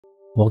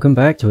Welcome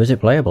back to Is It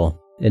Playable?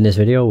 In this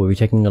video we'll be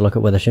taking a look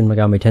at whether Shin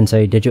Megami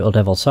Tensei Digital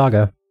Devil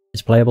Saga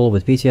is playable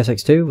with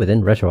PCSX2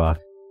 within RetroArch.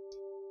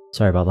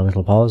 Sorry about the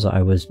little pause,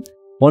 I was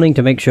wanting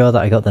to make sure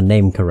that I got the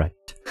name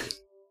correct.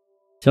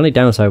 The only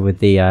downside with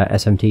the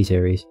SMT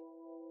series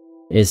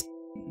is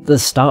the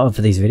start of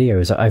these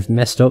videos. I've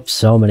messed up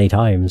so many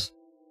times.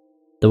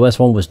 The worst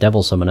one was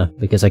Devil Summoner,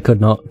 because I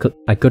could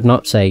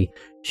not say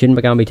Shin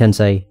Megami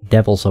Tensei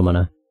Devil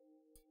Summoner.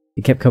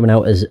 It kept coming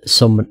out as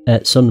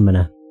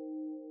Sunmoner.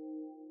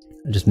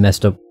 I just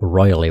messed up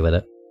royally with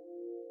it.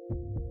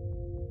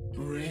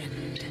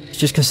 It's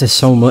just because there's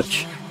so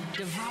much.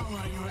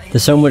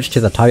 There's so much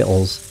to the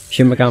titles.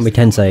 Shin Megami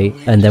Tensei,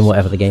 and then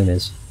whatever the game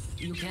is.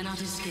 You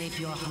cannot escape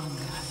your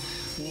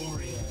hunger.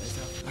 Warriors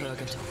of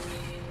purgatory.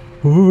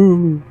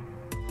 Woo!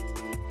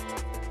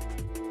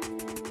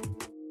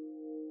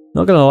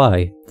 Not gonna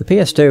lie, the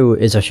PS2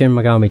 is a Shin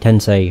Megami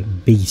Tensei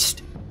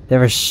beast.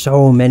 There are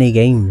so many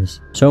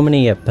games. So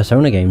many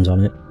Persona games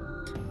on it.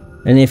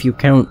 And if you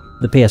count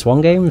the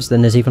PS1 games,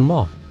 then there's even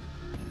more.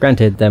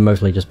 Granted, they're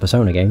mostly just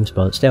Persona games,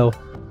 but still.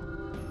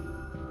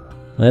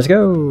 Let's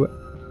go!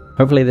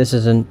 Hopefully this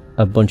isn't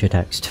a bunch of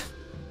text.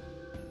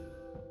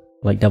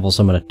 Like Devil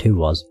Summoner 2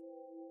 was.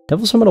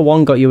 Devil Summoner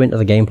 1 got you into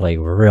the gameplay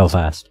real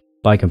fast,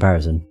 by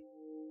comparison.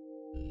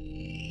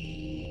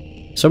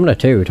 Summoner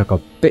 2 took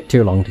a bit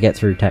too long to get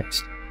through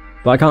text.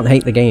 But I can't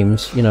hate the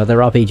games, you know, they're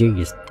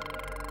RPGs.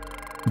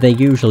 They're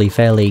usually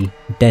fairly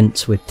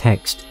dense with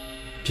text.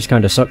 Just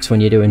kinda sucks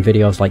when you're doing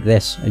videos like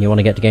this and you want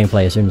to get to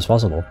gameplay as soon as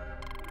possible.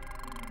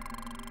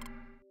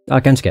 I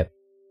can skip.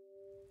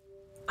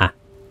 Ah.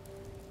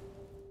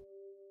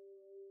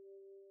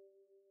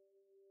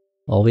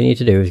 All we need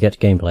to do is get to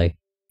gameplay.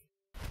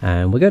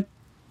 And we're good.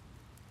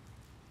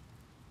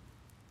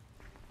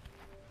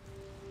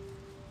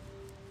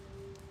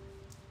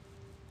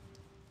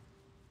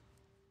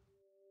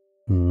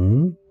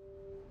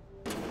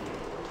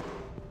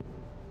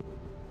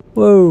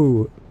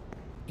 Whoa!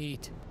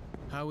 Eat.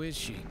 How is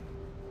she?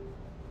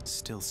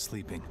 Still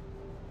sleeping.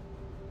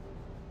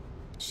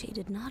 She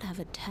did not have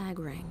a tag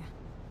ring.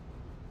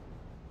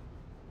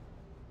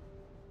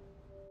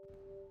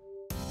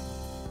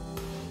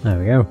 There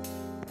we go.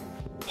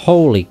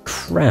 Holy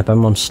crap,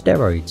 I'm on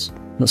steroids.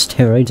 Not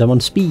steroids, I'm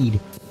on speed.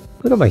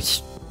 Look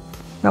at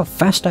how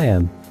fast I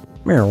am.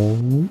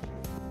 Meow.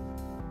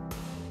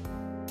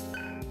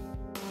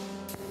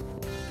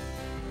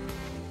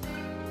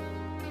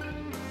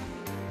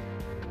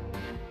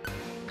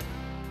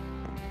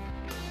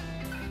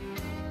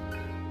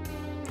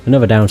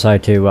 Another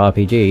downside to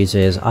RPGs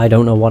is I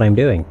don't know what I'm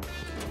doing.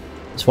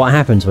 It's what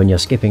happens when you're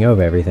skipping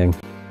over everything.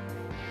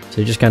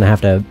 So you just kind of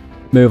have to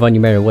move on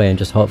your merry way and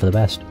just hope for the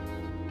best.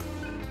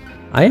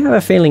 I have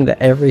a feeling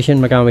that every Shin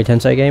Megami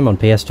Tensei game on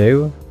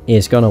PS2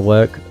 is gonna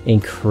work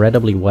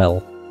incredibly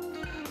well.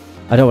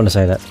 I don't want to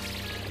say that.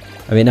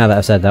 I mean, now that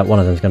I've said that, one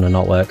of them's gonna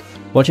not work.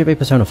 Watch it be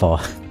Persona 4.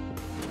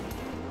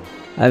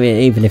 I mean,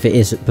 even if it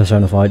is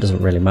Persona 4, it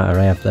doesn't really matter.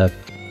 I have the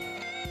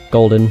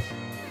Golden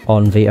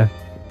on Vita.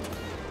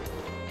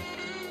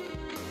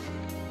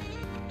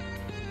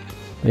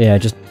 Yeah,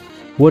 just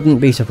wouldn't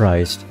be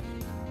surprised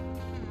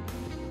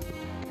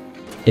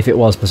if it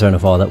was Persona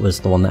 4 that was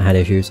the one that had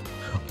issues.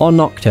 Or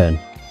Nocturne.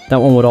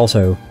 That one would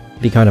also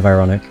be kind of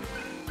ironic.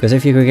 Because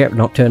if you could get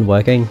Nocturne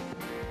working,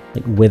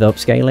 like with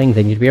upscaling,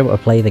 then you'd be able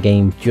to play the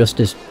game just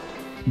as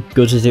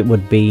good as it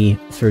would be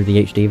through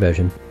the HD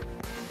version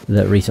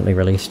that recently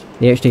released.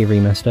 The HD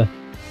remaster.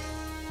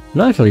 I'm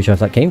not actually sure if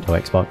that came to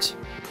Xbox,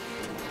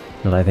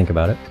 now that I think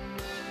about it.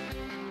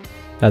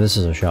 Oh, this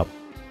is a shop.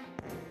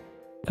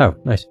 Oh,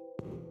 nice.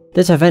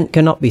 This event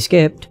cannot be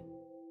skipped.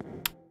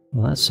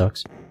 Well, that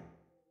sucks.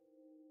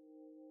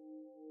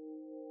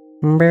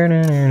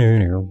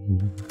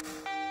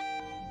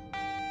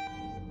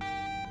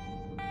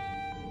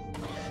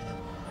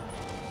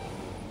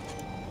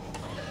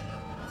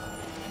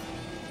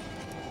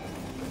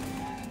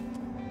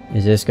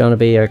 Is this gonna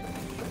be a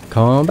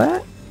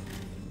combat?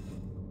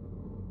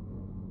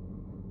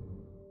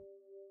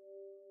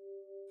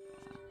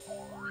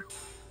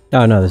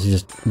 Oh no, this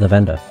is just the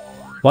vendor.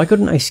 Why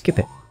couldn't I skip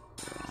it?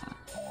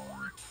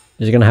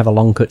 Is it going to have a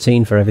long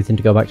cutscene for everything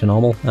to go back to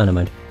normal? Oh, never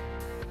mind.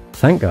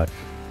 Thank God.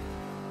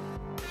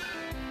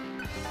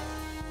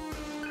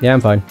 Yeah,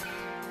 I'm fine.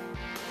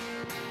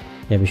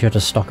 Yeah, be sure to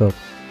stock up.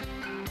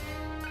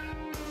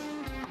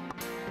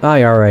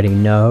 I already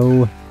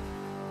know.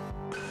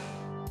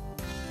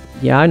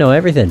 Yeah, I know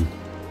everything.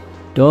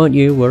 Don't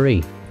you worry.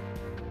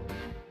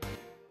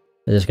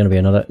 Is this going to be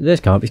another... This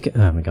can't be...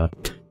 Oh my God.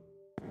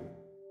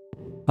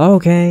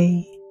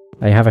 Okay.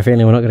 I have a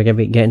feeling we're not going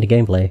to get into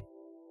gameplay.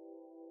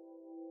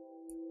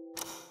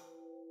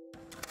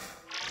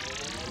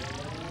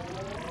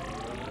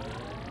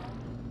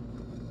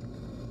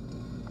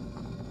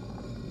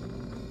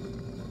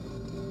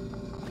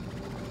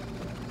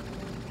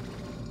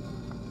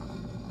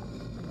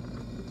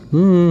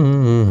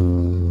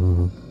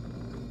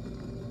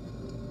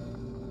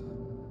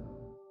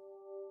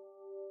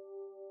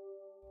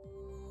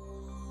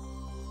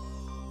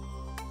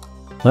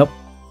 Well,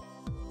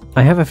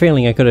 I have a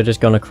feeling I could have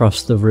just gone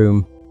across the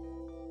room.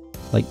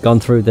 Like, gone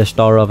through this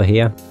door over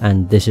here,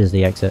 and this is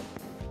the exit.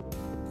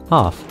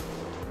 Half.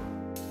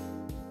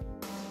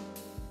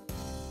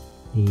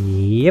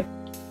 Yep.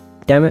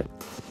 Damn it.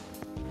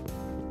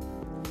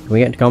 Can we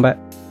get into combat?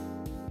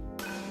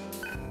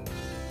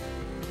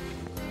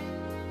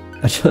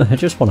 I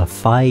just want to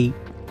fight.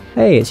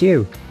 Hey, it's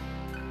you.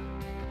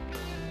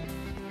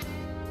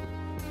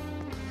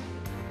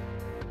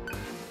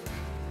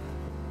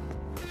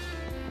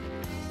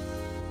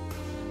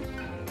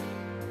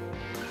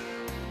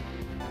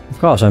 Of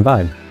course, I'm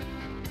fine.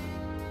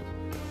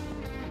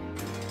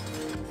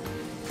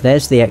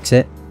 There's the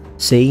exit.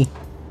 See?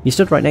 You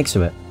stood right next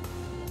to it.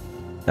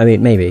 I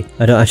mean, maybe.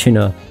 I don't actually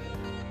know.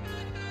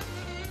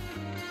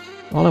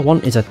 All I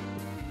want is a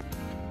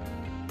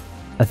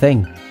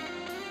thing.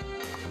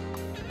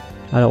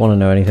 I don't want to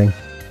know anything.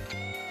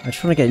 I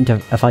just want to get into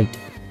a fight.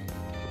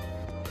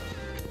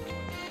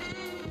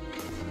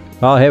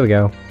 Oh, here we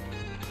go.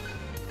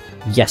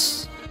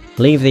 Yes!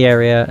 Leave the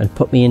area and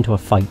put me into a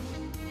fight.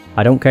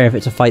 I don't care if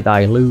it's a fight that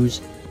I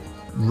lose.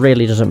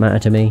 Really doesn't matter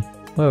to me.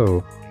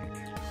 Whoa.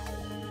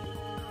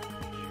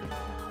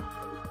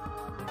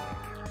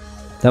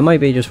 That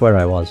might be just where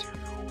I was.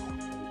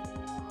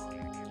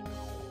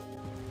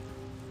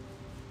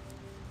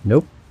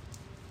 Nope.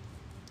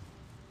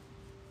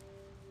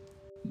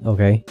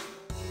 Okay.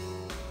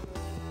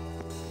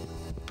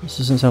 This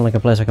doesn't sound like a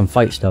place I can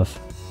fight stuff.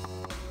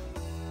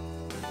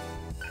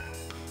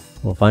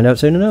 We'll find out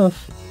soon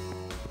enough.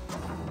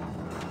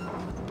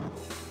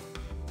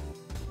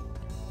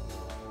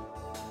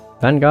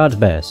 Vanguard's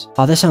base.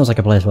 Oh, this sounds like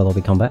a place where there'll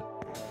be combat.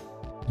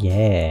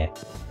 Yeah.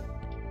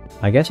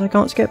 I guess I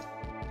can't skip.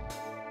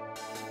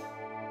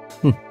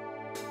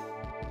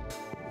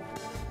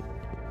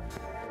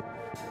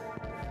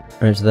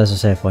 Alright, so there's a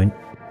save point.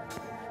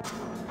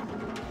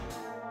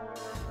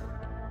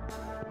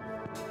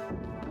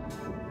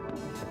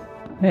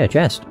 Hey, a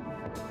chest.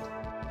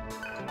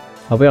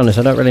 I'll be honest,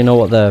 I don't really know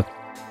what the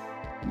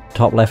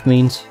top left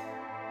means.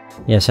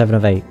 Yeah, 7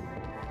 of 8.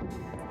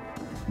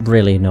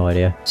 Really no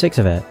idea. 6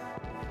 of 8.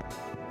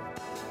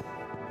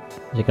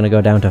 Is it gonna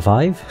go down to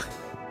 5?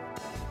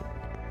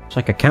 It's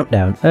like a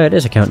countdown. Oh, it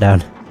is a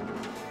countdown.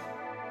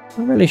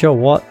 I'm not really sure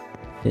what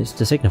it's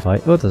to signify.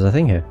 Oh, there's a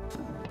thing here.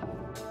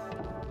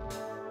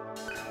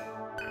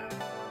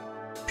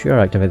 Sure,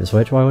 activate the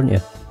switch, why wouldn't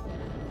you?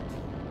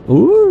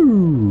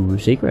 Ooh,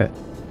 secret.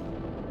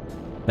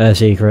 A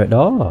secret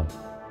door.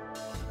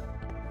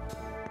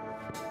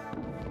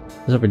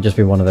 This would just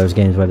be one of those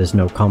games where there's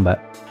no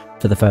combat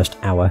for the first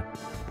hour.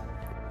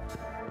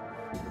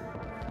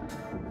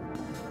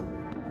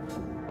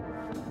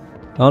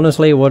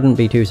 Honestly, wouldn't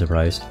be too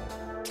surprised.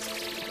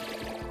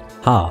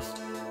 Half.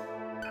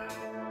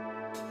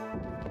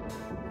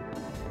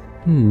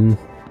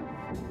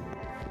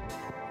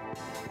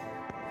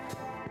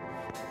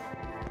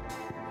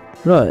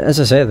 Right, as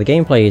I say, the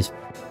gameplay is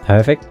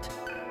perfect.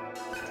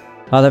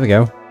 Oh, there we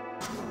go.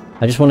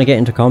 I just want to get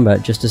into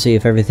combat just to see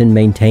if everything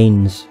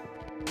maintains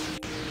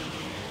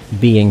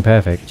being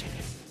perfect.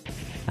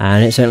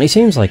 And it certainly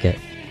seems like it.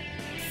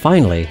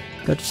 Finally,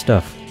 good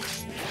stuff.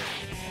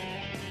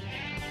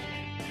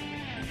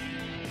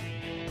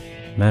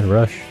 Mad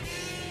rush.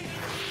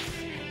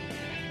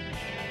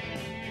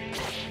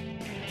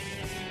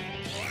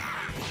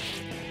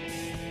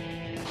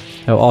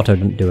 Oh, auto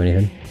didn't do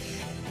anything.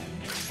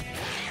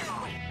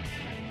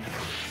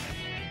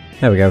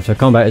 There we go, so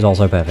combat is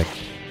also perfect.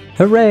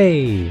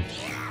 Hooray!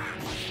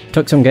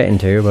 Took some getting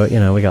to, but you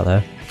know, we got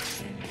there.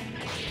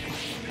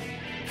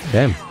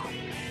 Damn.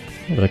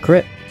 What a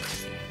crit.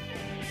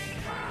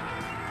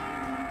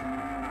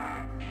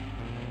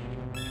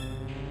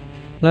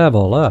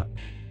 Level up.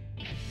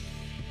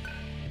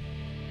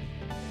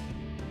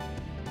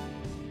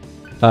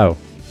 Oh.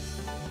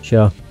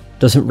 Sure.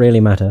 Doesn't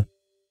really matter.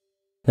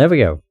 There we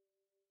go.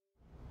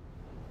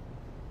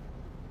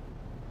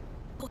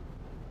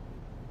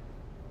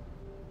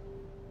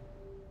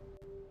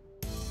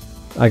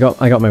 I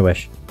got my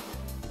wish.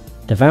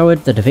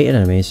 Devoured the defeated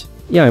enemies.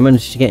 Yeah, I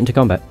managed to get into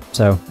combat,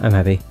 so I'm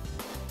happy.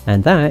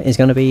 And that is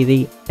going to be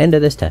the end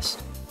of this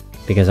test.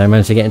 Because I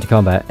managed to get into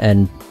combat,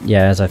 and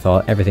yeah, as I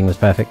thought, everything was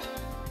perfect.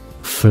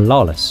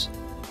 Flawless.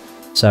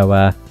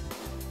 So,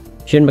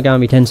 Shin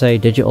Megami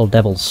Tensei Digital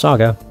Devil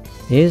Saga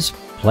is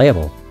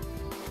playable.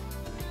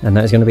 And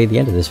that is going to be the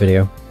end of this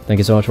video. Thank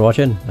you so much for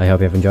watching. I hope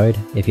you have enjoyed.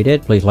 If you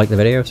did, please like the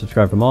video,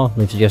 subscribe for more,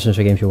 leave suggestions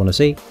for games you want to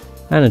see,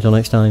 and until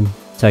next time,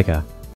 take care.